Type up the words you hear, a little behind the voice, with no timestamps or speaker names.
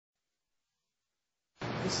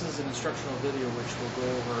This is an instructional video which will go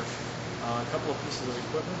over a couple of pieces of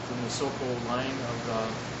equipment in the SOCO line of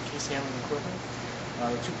case handling equipment.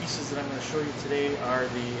 The two pieces that I'm going to show you today are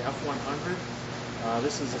the F-100.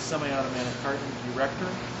 This is a semi-automatic carton erector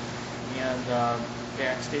and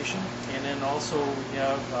back station. And then also we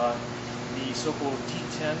have the SOCO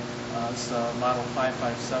T-10, it's model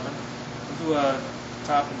 557. We'll do a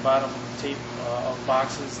top and bottom tape of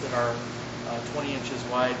boxes that are 20 inches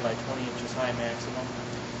wide by 20 inches high maximum.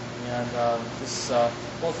 And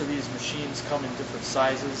both of these machines come in different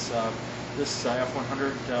sizes. This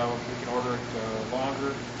F-100, we can order it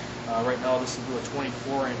longer. Right now this will do a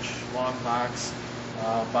 24-inch long box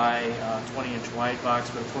by 20-inch wide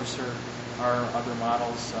box, but of course there are other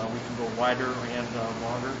models. We can go wider and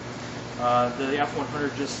longer. The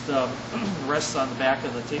F-100 just rests on the back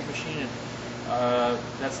of the tape machine, and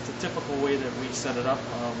that's the typical way that we set it up.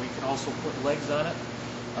 We can also put legs on it.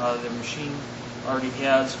 The machine already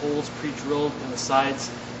has holes pre-drilled in the sides,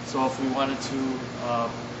 so if we wanted to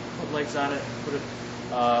put legs on it and put it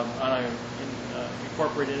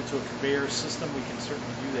incorporate it into a conveyor system, we can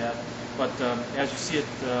certainly do that. But as you see it,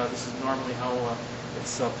 this is normally how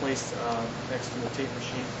it's placed next to the tape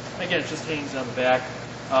machine. Again, it just hangs on the back.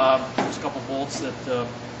 There's a couple bolts that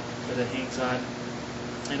it hangs on,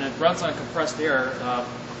 and it runs on compressed air.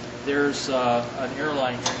 There's an air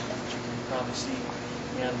line here, which you can probably see,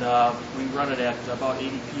 and we run it at about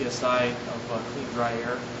 80 psi of clean, dry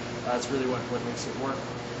air. That's really what makes it work.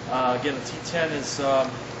 Again, the T-10 is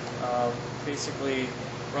basically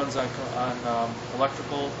runs on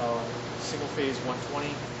electrical, single phase 120.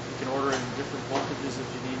 You can order in different voltages if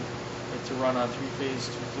you need it to run on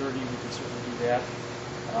 3-phase 230. We can certainly do that.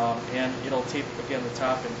 And it'll tape, again, the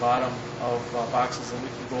top and bottom of boxes, and we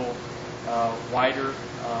can go wider.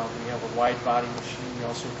 We have a wide body machine. We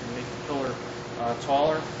also can make the pillar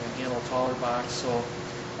taller and handle a taller box. So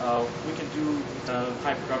we can do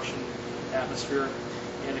high production atmosphere,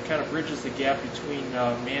 and it kind of bridges the gap between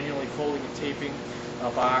manually folding and taping a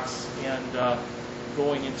box and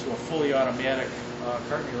going into a fully automatic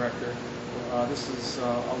carton erector. This is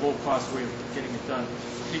a low-cost way of getting it done.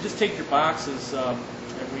 You just take your boxes, and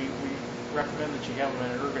we recommend that you have them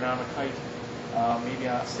at an ergonomic height, maybe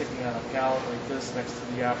sticking on a pallet like this next to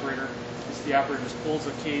the operator. The operator just pulls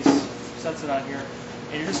the case, sets it on here,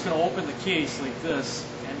 and you're just going to open the case like this,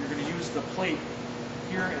 and you're going to use the plate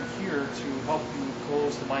here and here to help you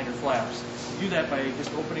close the minor flaps. You do that by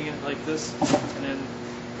just opening it like this and then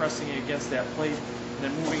pressing it against that plate, and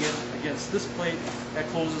then moving it against this plate. That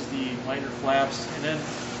closes the minor flaps, and then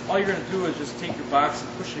all you're going to do is just take your box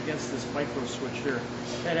and push it against this micro switch here.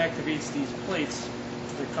 That activates these plates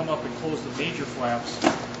that come up and close the major flaps.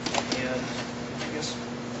 And I guess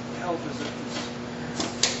the help is that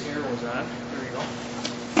this air was on. There you go.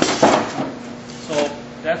 So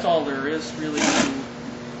that's all there is really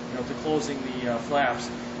to closing the flaps.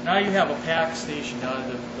 Now you have a pack station. Now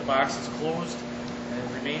the box is closed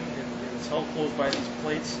and it's held closed by these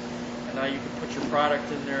plates. And now you can put your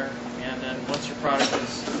product in there, and then once your product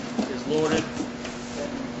is loaded, then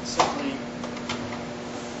you can simply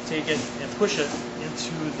take it and push it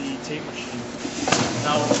into the tape machine.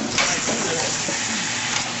 Now, when I do this,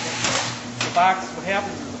 the box, what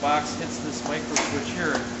happens is the box hits this micro switch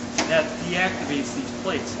here, and that deactivates these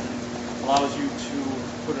plates and allows you to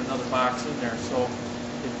put another box in there. So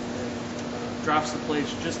it drops the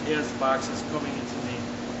plates just as the box is coming into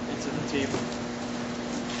the table.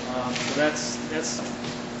 So that's a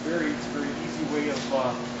very easy way of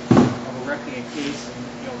erecting a case,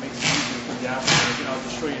 and makes it easier for the operator. Again, I'll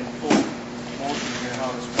just show you in full motion here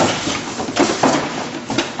how this works.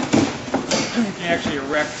 You can actually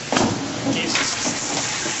erect cases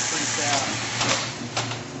pretty fast.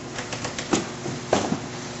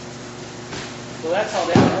 So that's how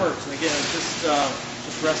that works. And again, it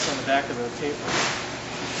just rests on the back of the tape.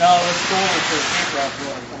 Now let's go over to the tape wrap. You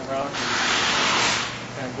want to come around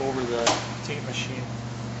and go over the tape machine.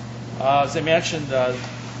 As I mentioned,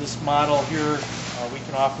 this model here, we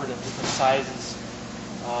can offer it in different sizes,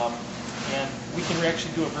 and we can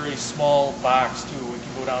actually do a very small box too. We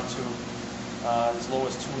can go down to as low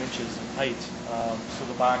as 2 inches in height. So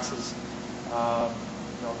the boxes,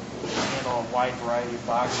 handle a wide variety of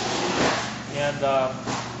boxes. And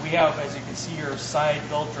we have, as you can see here, side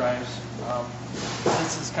belt drives.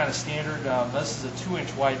 This is kind of standard. This is a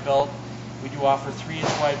 2-inch wide belt. We do offer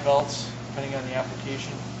 3-inch wide belts, depending on the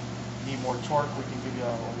application. If you need more torque, we can give you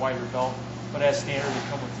a wider belt. But as standard, they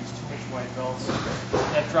come with these 2-inch wide belts.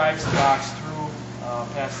 That drives the box through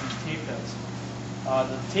past these tape heads.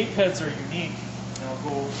 The tape heads are unique, and I'll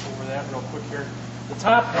go over that real quick here. The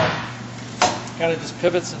top one kind of just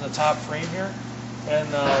pivots in the top frame here, And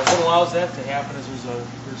what allows that to happen is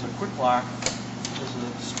there's a quick lock. There's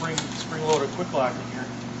a spring-loaded quick lock in here,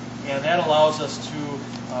 and that allows us to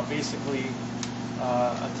basically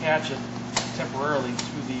attach it temporarily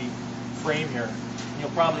to the frame here.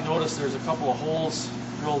 You'll probably notice there's a couple of holes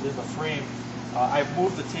drilled in the frame. I've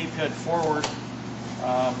moved the tape head forward.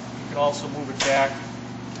 You can also move it back,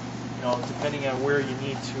 depending on where you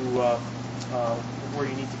need to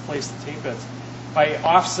place the tape heads. By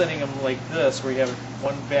offsetting them like this, where you have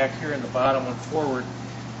one back here and the bottom one forward,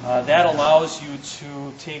 that allows you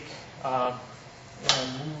to take and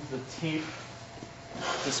move the tape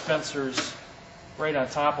dispensers right on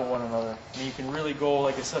top of one another. And you can really go,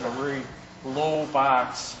 like I said, a very low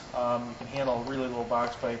box. You can handle a really low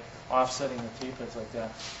box by offsetting the tape heads like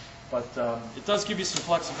that. But it does give you some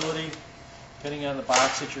flexibility, depending on the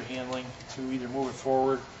box that you're handling, to either move it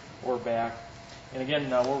forward or back. And again,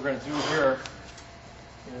 what we're going to do here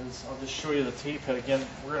is, I'll just show you the tape head again.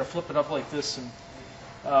 We're going to flip it up like this, and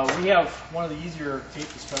we have one of the easier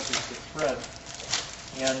tape dispensers to thread.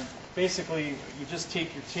 And basically, you just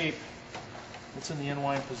take your tape that's in the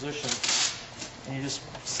end-wind position, and you just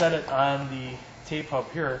set it on the tape hub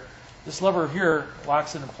here. This lever here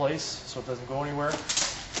locks it in place so it doesn't go anywhere.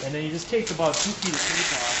 And then you just take about 2 feet of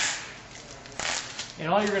tape off. And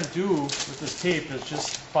all you're going to do with this tape is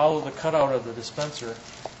just follow the cutout of the dispenser.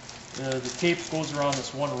 The tape goes around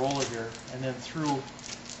this one roller here, and then through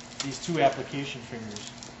these 2 application fingers.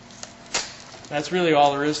 That's really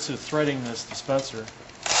all there is to threading this dispenser.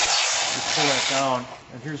 Just pull that down,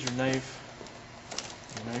 and here's your knife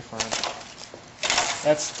arm.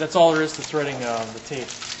 That's all there is to threading the tape.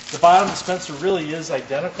 The bottom dispenser really is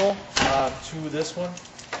identical to this one.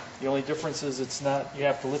 The only difference is it's not, you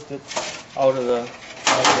have to lift it out of the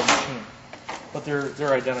machine. But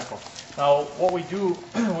they're identical. Now, what we do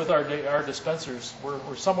with our dispensers,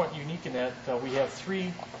 we're somewhat unique in that we have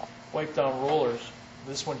 3 wipe down rollers.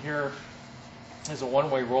 This one here is a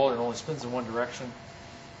one-way roller. It only spins in one direction.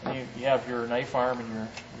 And you have your knife arm and your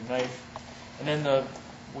knife. And then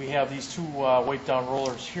we have these 2 wipe down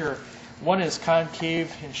rollers here. One is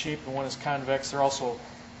concave in shape and one is convex. They're also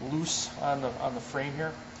loose on the frame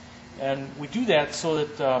here. And we do that so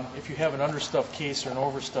that if you have an understuffed case or an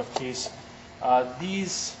overstuffed case,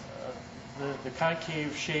 the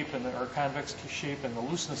concave shape or convex shape and the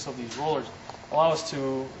looseness of these rollers allow us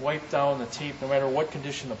to wipe down the tape no matter what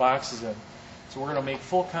condition the box is in. So we're going to make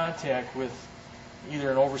full contact with either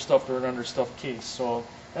an overstuffed or an understuffed case. So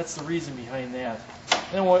that's the reason behind that.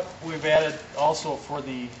 And then what we've added also for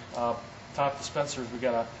the top dispensers, we've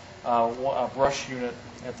got a brush unit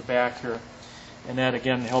at the back here. And that,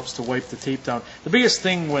 again, helps to wipe the tape down. The biggest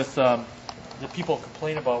thing with that people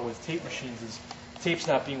complain about with tape machines is tape's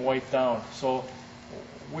not being wiped down. So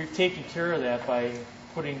we've taken care of that by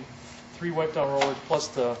putting 3 wipe down rollers plus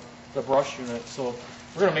the brush unit. So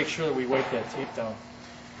we're going to make sure that we wipe that tape down.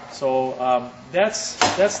 So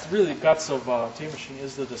that's really the guts of tape machine,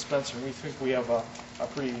 is the dispenser. And we think we have a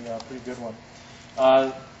pretty good one.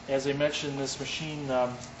 As I mentioned, this machine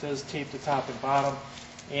does tape the top and bottom.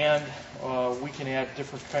 And we can add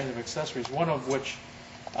different kinds of accessories. One of which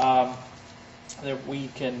that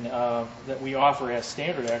we offer as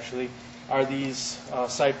standard actually are these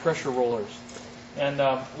side pressure rollers. And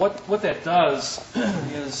what that does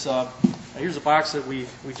is here's a box that we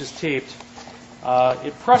just taped.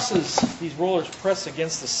 It presses, these rollers press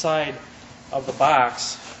against the side of the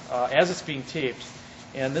box as it's being taped,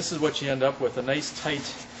 and this is what you end up with, a nice tight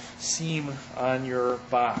seam on your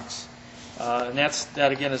box. And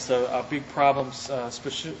that again is a big problem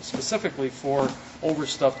specifically for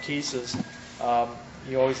overstuffed cases.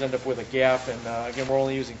 You always end up with a gap, and again, we're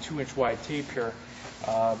only using 2-inch wide tape here.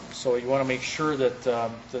 So you want to make sure that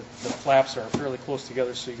the flaps are fairly close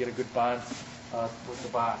together so you get a good bond with the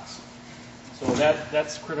box. So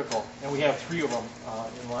that's critical, and we have 3 of them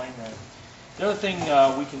in line there. The other thing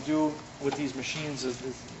we can do with these machines is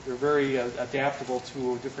they're very adaptable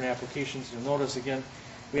to different applications. You'll notice again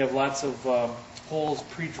we have lots of holes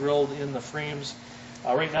pre-drilled in the frames.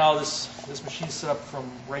 Right now this machine's set up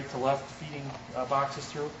from right to left, feeding boxes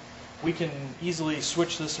through. We can easily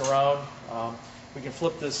switch this around. We can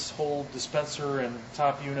flip this whole dispenser and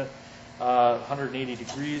top unit 180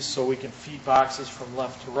 degrees so we can feed boxes from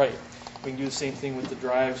left to right. We can do the same thing with the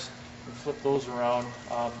drives and flip those around.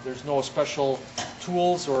 There's no special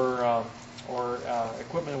tools or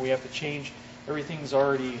equipment that we have to change. Everything's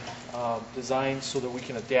already designed so that we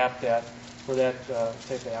can adapt that for that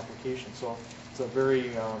type of application. So it's a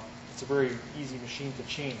very easy machine to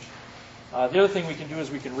change. The other thing we can do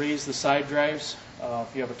is we can raise the side drives.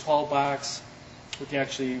 If you have a 12 box, we can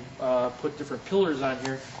actually put different pillars on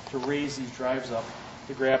here to raise these drives up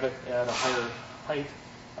to grab it at a higher height.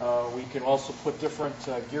 We can also put different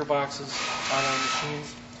gearboxes on our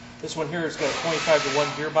machines. This one here has got a 25-to-1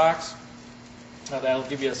 gearbox. That'll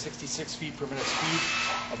give you a 66 feet per minute speed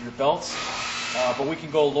of your belts. But we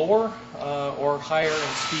can go lower or higher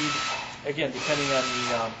in speed, again, depending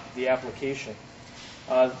on the application.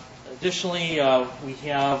 Additionally, we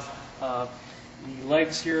have the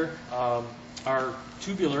legs here are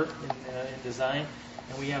tubular in design,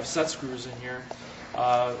 and we have set screws in here.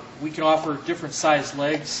 We can offer different size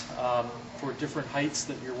legs for different heights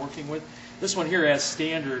that you're working with. This one here, as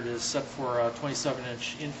standard, is set for a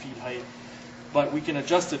 27-inch in-feed height, but we can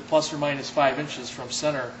adjust it plus or minus 5 inches from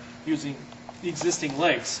center using the existing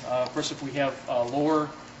legs. Of course, if we have a lower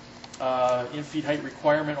in-feed height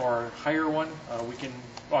requirement or a higher one, we can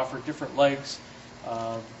offer different legs.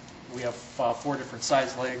 We have 4 different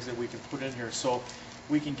size legs that we can put in here, so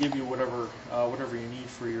we can give you whatever you need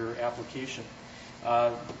for your application.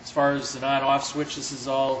 As far as the on-off switch, this is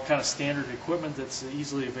all kind of standard equipment that's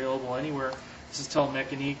easily available anywhere. This is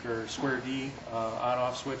Telemecanique or Square D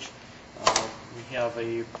on-off switch. We have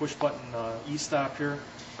a push-button e-stop here,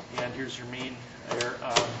 and here's your main air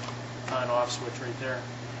on-off switch right there.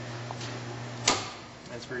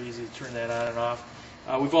 It's very easy to turn that on and off.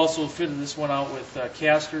 We've also fitted this one out with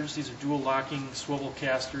casters. These are dual locking swivel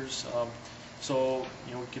casters, so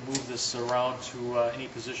we can move this around to any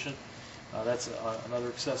position. That's another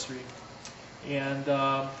accessory. And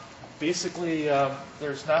basically,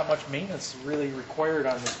 there's not much maintenance really required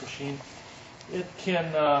on this machine. It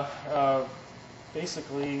can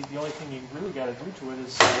basically, the only thing you really got to do to it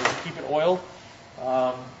is keep it oiled.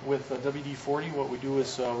 With WD-40, what we do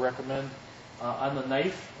is recommend on the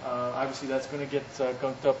knife. Obviously, that's going to get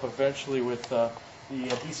gunked up eventually with the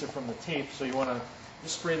adhesive from the tape, so you want to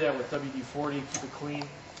just spray that with WD-40, keep it clean.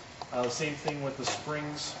 The same thing with the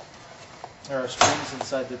springs. There are springs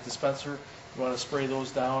inside the dispenser. You want to spray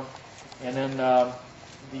those down. And then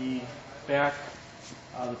the back,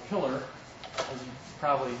 the pillar, as you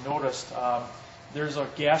probably noticed, there's a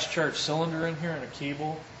gas charge cylinder in here and a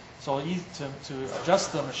cable. So to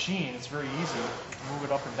adjust the machine, it's very easy. You can move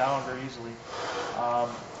it up and down very easily.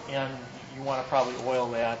 And you want to probably oil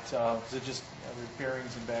that because it just, there's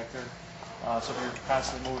bearings in back there. So if you're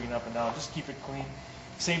constantly moving up and down, just keep it clean.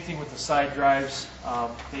 Same thing with the side drives.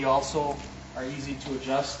 They also are easy to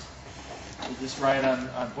adjust. You just ride on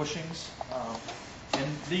bushings. And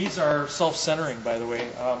these are self-centering, by the way.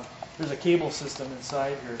 There's a cable system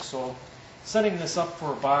inside here. So setting this up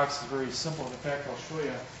for a box is very simple. In fact, I'll show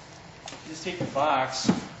you. You just take the box,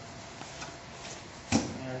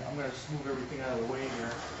 and I'm going to just move everything out of the way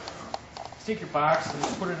here. Just take your box and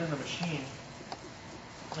just put it in the machine.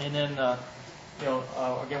 And then,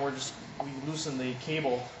 again, we loosen the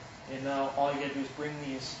cable, and now all you got to do is bring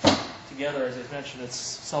these together. As I mentioned, it's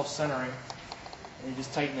self-centering, and you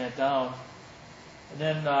just tighten that down. And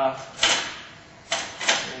then what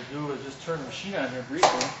we'll do is just turn the machine on here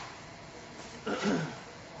briefly,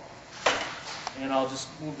 and I'll just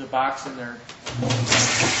move the box in there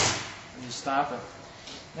and just stop it.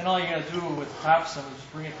 Then all you got to do with the top stem is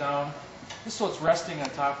just bring it down, just so it's resting on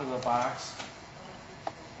top of the box.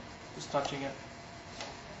 Just touching it,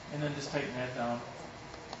 and then just tighten that down.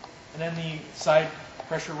 And then the side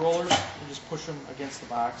pressure rollers, you just push them against the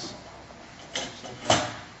box, just like that,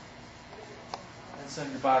 and send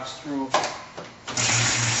your box through.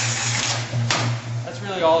 That's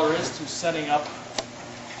really all there is to setting up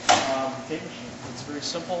the tape machine. It's very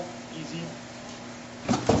simple, easy.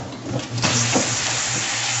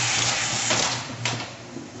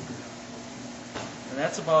 And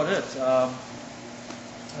that's about it.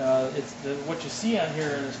 What you see on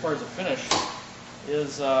here as far as the finish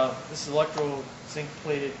is this electro zinc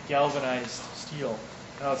plated galvanized steel.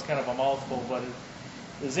 Now it's kind of a mouthful, but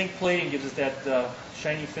the zinc plating gives it that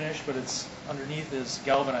shiny finish, but it's underneath is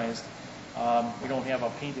galvanized. We don't have a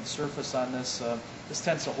painted surface on this. This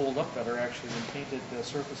tends to hold up better actually than painted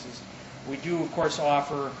surfaces. We do, of course,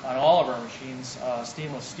 offer on all of our machines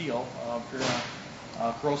stainless steel. If you're in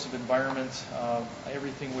a corrosive environment,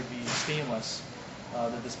 everything would be stainless.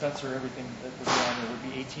 The dispenser, everything that would be on there would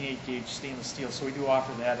be 18/8 gauge stainless steel. So we do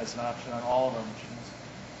offer that as an option on all of our machines.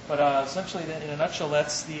 But essentially, in a nutshell,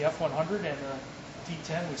 that's the F-100 and the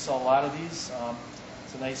T-10. We sell a lot of these.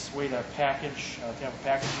 It's a nice way to package, to have a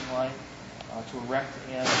packaging line to erect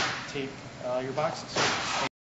and tape your boxes.